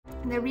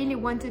and I really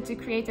wanted to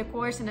create a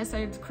course, and I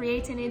started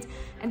creating it.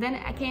 And then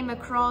I came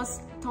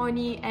across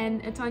Tony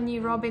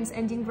Robbins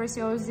and Dean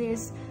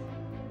Graciosa's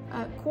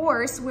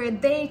course, where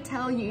they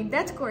tell you in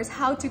that course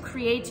how to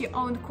create your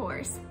own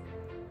course.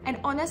 And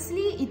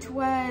honestly, it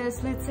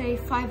was, let's say,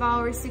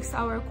 5-hour,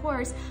 6-hour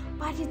course,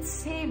 but it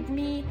saved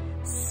me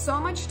so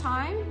much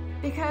time,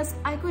 because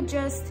I could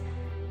just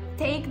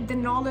take the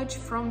knowledge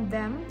from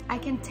them. I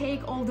can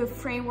take all the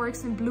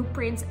frameworks and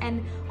blueprints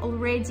and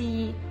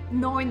already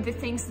knowing the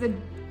things that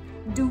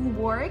do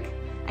work,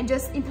 and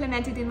just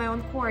implement it in my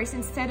own course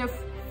instead of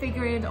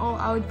figuring it all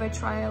out by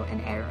trial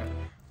and error.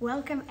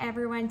 Welcome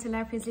everyone to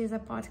Life with Liza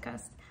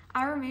podcast.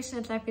 Our mission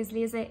at Life with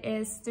Liza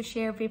is to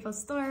share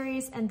people's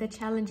stories and the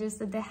challenges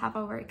that they have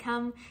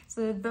overcome,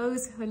 so that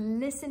those who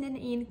listen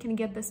in can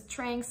get the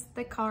strength,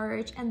 the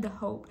courage, and the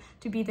hope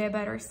to be their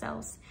better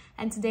selves.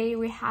 And today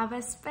we have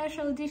a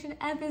special edition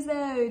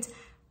episode.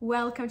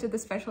 Welcome to the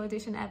special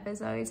edition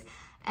episode.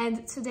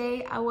 And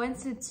today I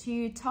wanted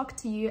to talk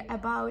to you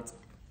about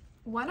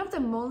one of the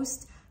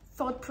most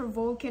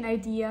thought-provoking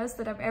ideas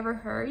that I've ever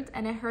heard.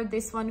 And I heard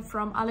this one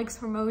from Alex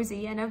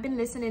Hormozi, and I've been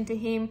listening to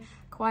him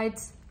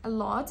quite a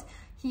lot.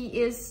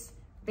 He is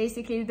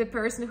basically the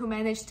person who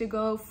managed to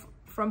go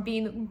from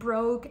being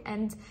broke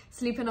and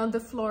sleeping on the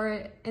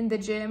floor in the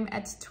gym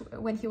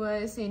when he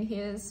was in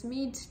his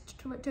mid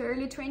to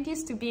early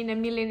 20s to being a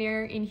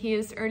millionaire in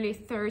his early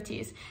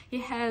 30s.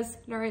 He has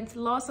learned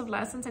lots of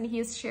lessons, and he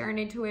is sharing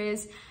it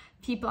with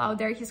people out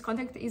there. His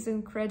content is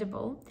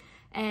incredible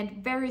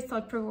and very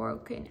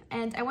thought-provoking.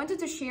 And I wanted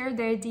to share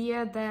the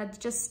idea that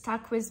just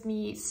stuck with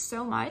me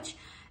so much,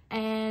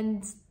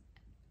 and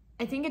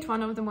I think it's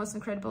one of the most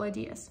incredible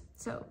ideas.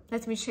 So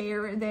let me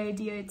share the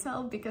idea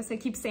itself, because I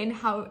keep saying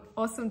how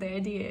awesome the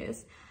idea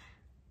is.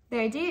 The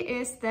idea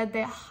is that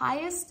the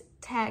highest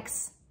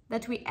tax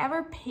that we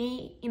ever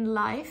pay in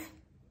life,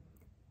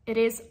 it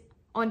is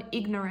on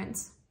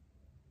ignorance.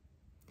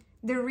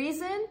 The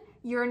reason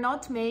you're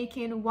not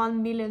making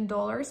 $1 million,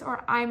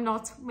 or I'm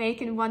not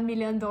making $1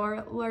 million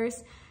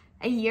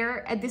a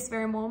year at this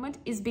very moment,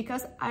 is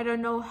because I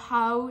don't know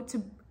how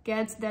to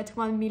get that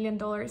 $1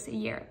 million a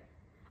year.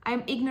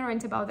 I'm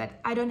ignorant about that.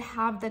 I don't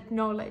have that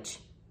knowledge.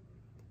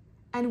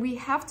 And we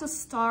have to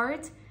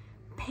start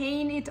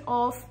paying it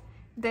off,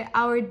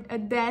 our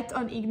debt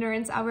on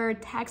ignorance, our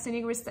tax on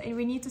ignorance, and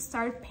we need to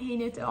start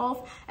paying it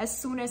off as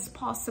soon as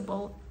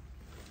possible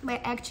by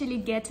actually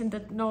getting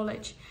that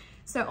knowledge.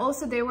 So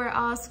also they were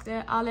asked,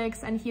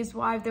 Alex and his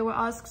wife, they were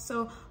asked,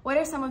 so what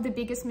are some of the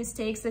biggest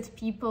mistakes that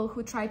people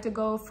who try to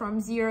go from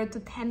 0 to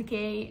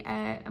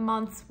 10K a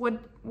month,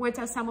 what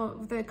are some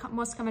of the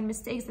most common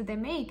mistakes that they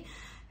make?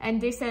 And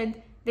they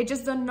said they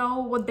just don't know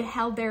what the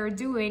hell they're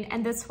doing,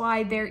 and that's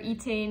why they're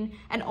eating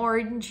an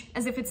orange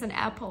as if it's an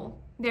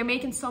apple. They're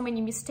making so many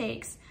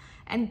mistakes.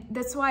 And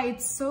that's why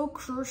it's so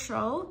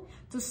crucial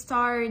to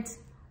start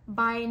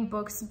buying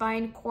books,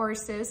 buying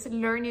courses,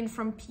 learning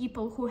from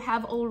people who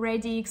have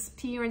already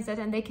experienced that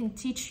and they can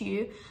teach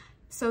you,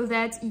 so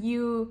that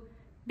you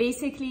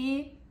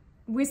basically,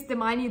 with the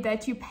money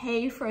that you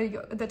pay for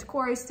that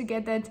course to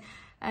get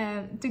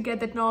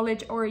that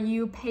knowledge, or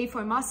you pay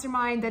for a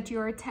mastermind that you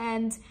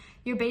attend,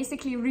 you're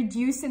basically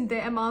reducing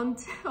the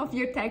amount of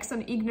your tax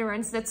on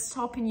ignorance that's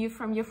stopping you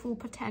from your full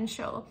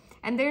potential.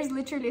 And there's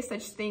literally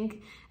such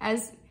thing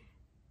as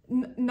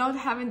not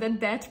having the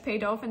debt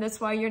paid off, and that's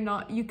why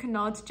you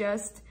cannot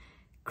just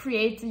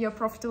create your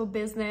profitable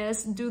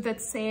business, do that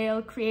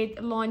sale,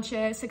 launch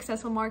a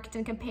successful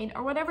marketing campaign,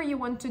 or whatever you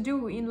want to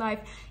do in life,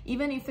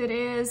 even if it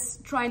is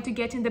trying to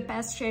get in the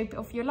best shape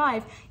of your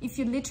life. If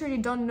you literally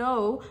don't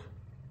know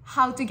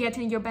how to get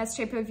in your best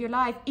shape of your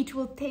life, it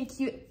will take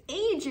you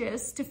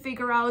ages to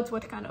figure out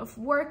what kind of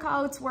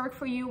workouts work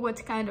for you,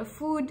 what kind of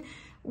food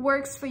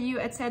works for you,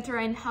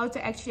 etc., and how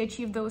to actually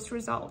achieve those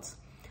results.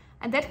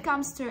 And that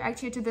comes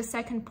to the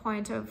second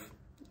point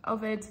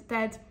of it,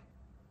 that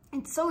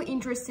it's so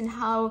interesting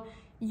how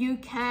you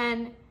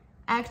can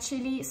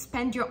actually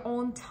spend your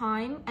own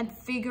time and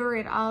figure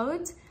it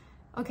out.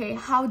 Okay,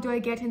 how do I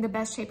get in the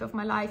best shape of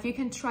my life? You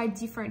can try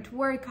different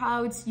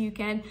workouts, you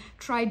can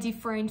try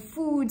different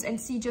foods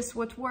and see just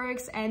what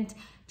works, and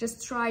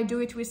just do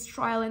it with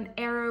trial and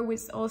error,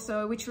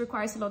 which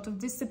requires a lot of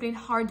discipline,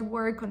 hard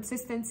work,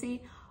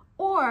 consistency.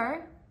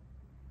 Or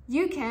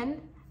you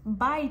can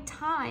buy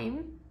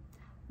time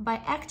by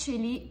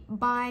actually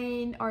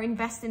buying or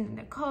investing in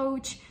a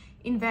coach,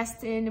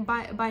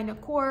 buying a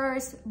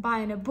course,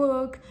 buying a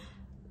book,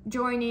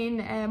 joining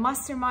a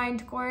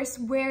mastermind course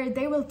where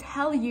they will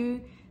tell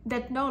you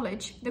that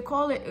knowledge. The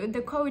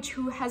coach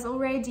who has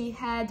already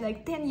had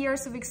like 10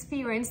 years of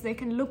experience, they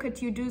can look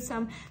at you, do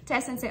some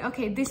tests and say,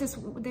 okay, this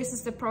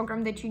is the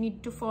program that you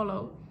need to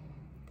follow.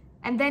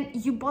 And then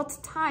you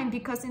bought time,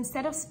 because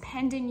instead of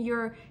spending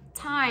your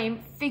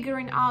time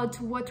figuring out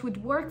what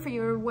would work for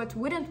you or what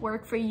wouldn't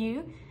work for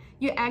you,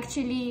 you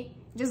actually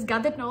just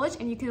got that knowledge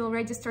and you can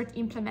already start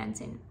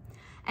implementing.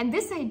 And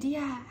this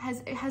idea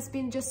has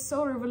been just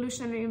so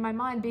revolutionary in my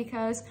mind,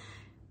 because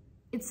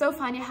it's so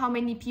funny how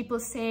many people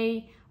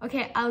say,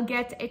 okay, I'll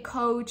get a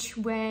coach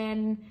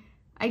when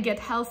I get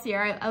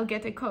healthier, I'll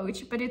get a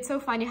coach. But it's so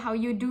funny how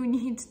you do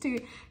need to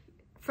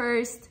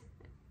first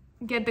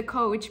get the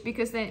coach,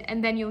 because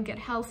then you'll get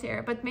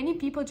healthier. But many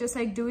people just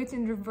like do it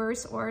in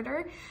reverse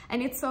order,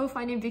 and it's so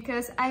funny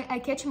because I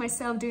catch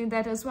myself doing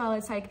that as well.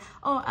 It's like,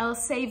 oh, I'll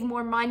save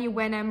more money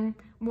when I'm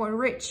more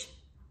rich,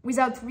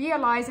 without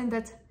realizing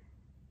that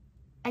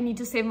I need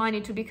to save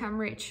money to become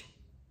rich.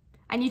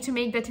 I need to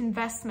make that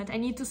investment. I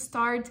need to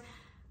start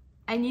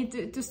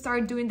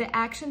doing the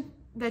action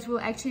that will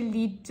actually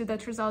lead to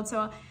that result.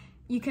 So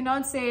you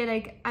cannot say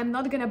like, I'm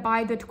not gonna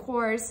buy that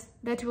course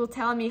that will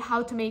tell me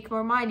how to make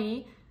more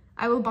money.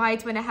 I will buy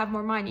it when I have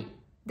more money.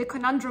 The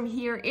conundrum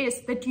here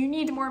is that you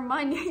need more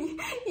money.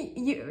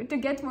 To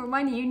get more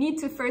money, you need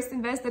to first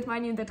invest that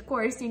money in that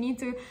course. You need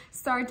to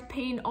start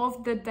paying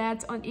off the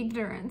debt on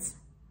ignorance.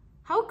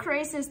 How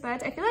crazy is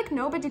that? I feel like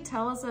nobody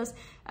tells us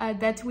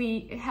that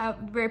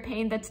we're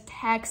paying that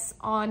tax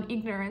on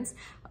ignorance.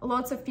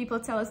 Lots of people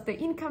tell us the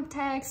income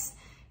tax,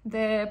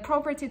 the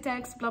property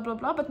tax, blah, blah,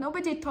 blah, but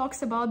nobody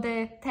talks about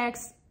the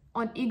tax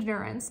on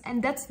ignorance.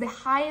 And that's the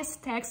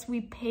highest tax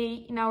we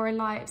pay in our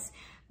lives.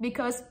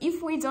 Because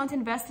if we don't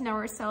invest in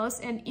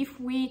ourselves and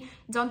if we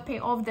don't pay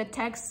off the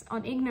tax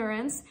on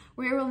ignorance,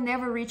 we will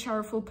never reach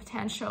our full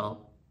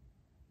potential.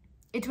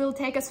 It will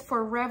take us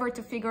forever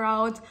to figure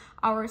out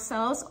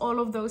ourselves, all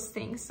of those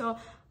things. So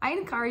I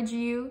encourage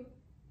you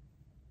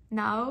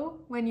now,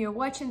 when you're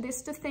watching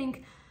this, to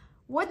think,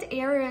 what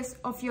areas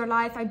of your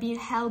life are being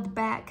held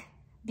back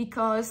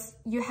because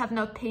you have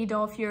not paid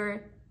off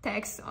your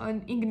tax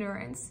on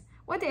ignorance?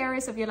 What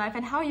areas of your life,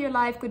 and how your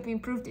life could be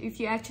improved if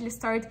you actually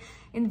start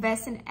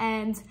investing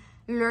and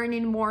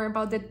learning more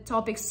about the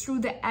topics through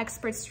the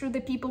experts, through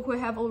the people who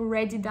have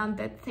already done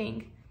that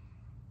thing.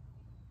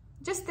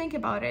 Just think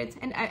about it.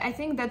 And I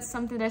think that's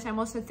something that I'm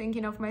also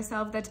thinking of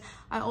myself, that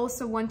I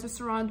also want to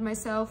surround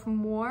myself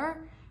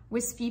more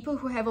with people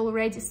who have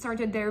already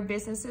started their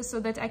businesses so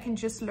that I can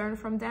just learn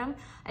from them.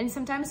 And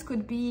sometimes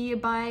could be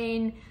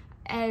buying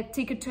a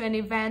ticket to an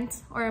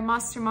event or a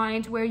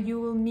mastermind where you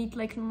will meet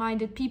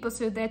like-minded people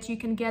so that you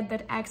can get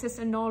that access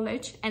and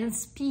knowledge and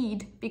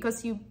speed,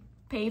 because you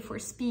pay for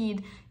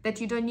speed,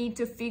 that you don't need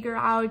to figure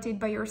out it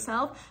by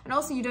yourself, and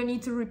also you don't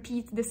need to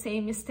repeat the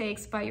same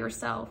mistakes by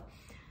yourself.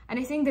 And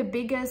I think the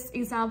biggest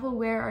example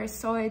where I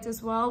saw it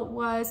as well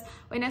was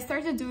when I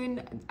started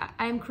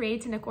I'm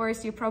creating a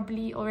course you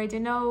probably already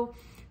know,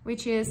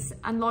 which is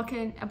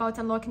about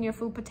unlocking your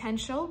full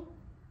potential.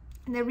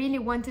 And I really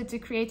wanted to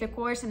create a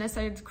course, and I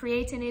started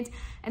creating it.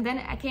 And then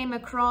I came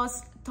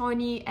across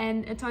Tony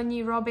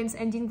Robbins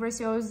and Dean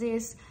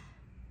Graciozi's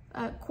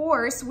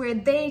course, where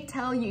they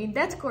tell you in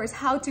that course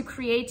how to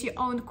create your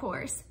own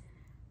course.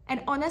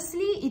 And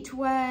honestly, it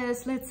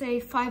was, let's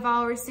say,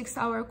 5-hour,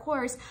 6-hour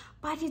course,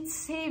 but it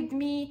saved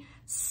me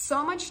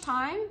so much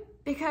time,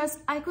 because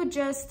I could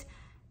just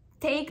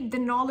take the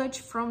knowledge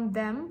from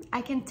them.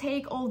 I can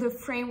take all the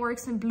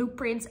frameworks and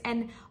blueprints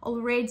and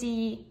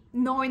already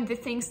knowing the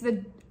things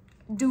that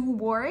do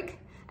work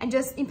and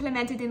just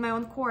implement it in my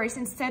own course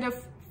instead of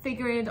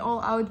figuring it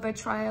all out by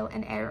trial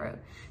and error.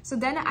 So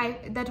then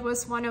that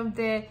was one of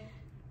the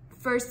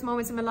first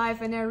moments in my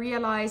life when I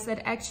realized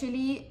that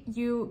actually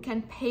you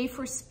can pay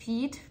for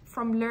speed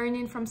from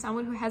learning from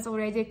someone who has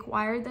already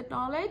acquired that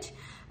knowledge.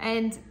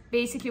 And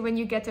basically when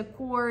you get a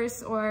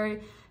course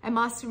or a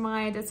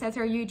mastermind,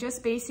 etc., you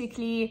just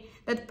basically,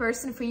 that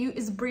person for you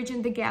is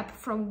bridging the gap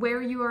from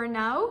where you are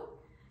now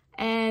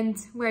and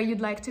where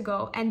you'd like to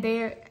go, and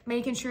they're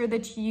making sure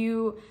that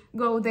you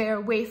go there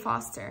way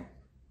faster.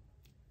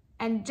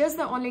 And just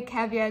the only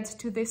caveat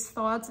to this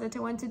thought that I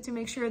wanted to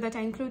make sure that I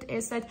include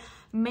is that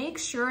make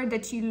sure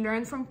that you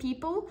learn from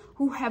people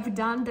who have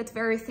done that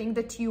very thing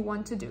that you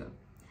want to do.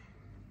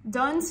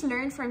 Don't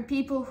learn from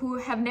people who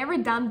have never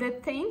done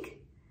that thing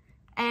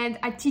and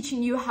are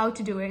teaching you how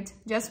to do it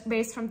just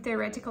based from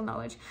theoretical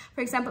knowledge.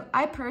 For example,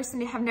 I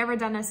personally have never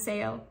done a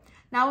sale.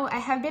 Now, I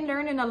have been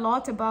learning a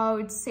lot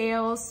about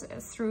sales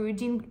through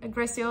Dean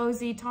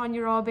Graciozi, Tony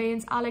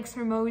Robbins, Alex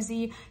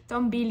Hormozi,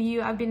 Tom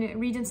Bilyeu. I've been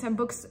reading some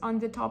books on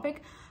the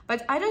topic,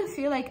 but I don't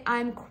feel like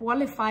I'm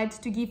qualified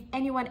to give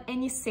anyone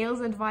any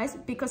sales advice,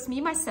 because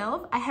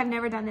myself, I have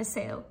never done a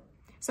sale.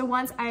 So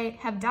once I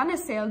have done a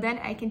sale, then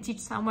I can teach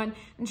someone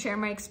and share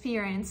my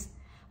experience.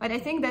 But I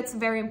think that's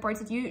very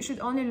important. You should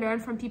only learn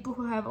from people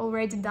who have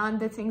already done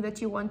the thing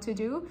that you want to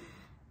do,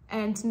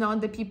 and not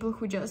the people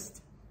who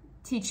just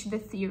teach the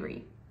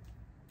theory.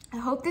 I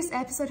hope this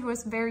episode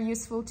was very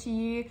useful to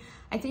you.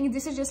 I think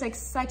this is just like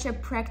such a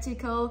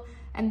practical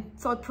and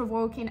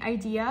thought-provoking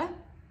idea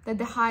that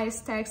the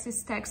highest tax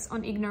is tax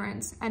on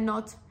ignorance and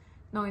not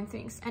knowing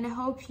things. And I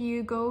hope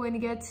you go and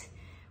get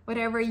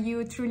whatever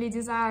you truly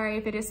desire,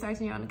 if it is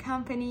starting your own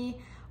company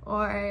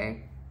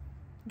or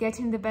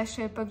getting the best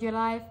shape of your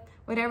life,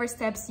 whatever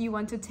steps you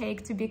want to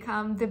take to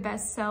become the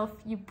best self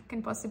you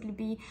can possibly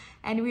be.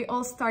 And we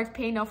all start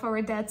paying off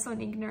our debts on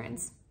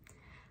ignorance.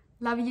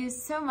 Love you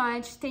so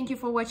much. Thank you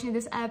for watching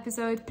this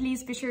episode.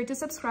 Please be sure to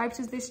subscribe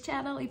to this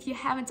channel if you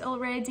haven't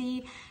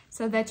already,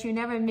 so that you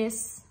never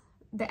miss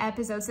the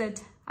episodes that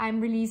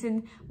I'm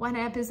releasing. One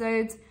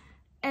episode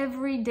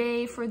every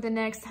day for the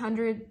next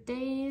 100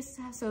 days.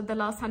 So the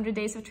last 100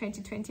 days of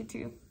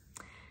 2022.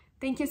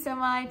 Thank you so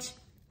much.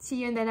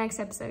 See you in the next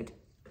episode.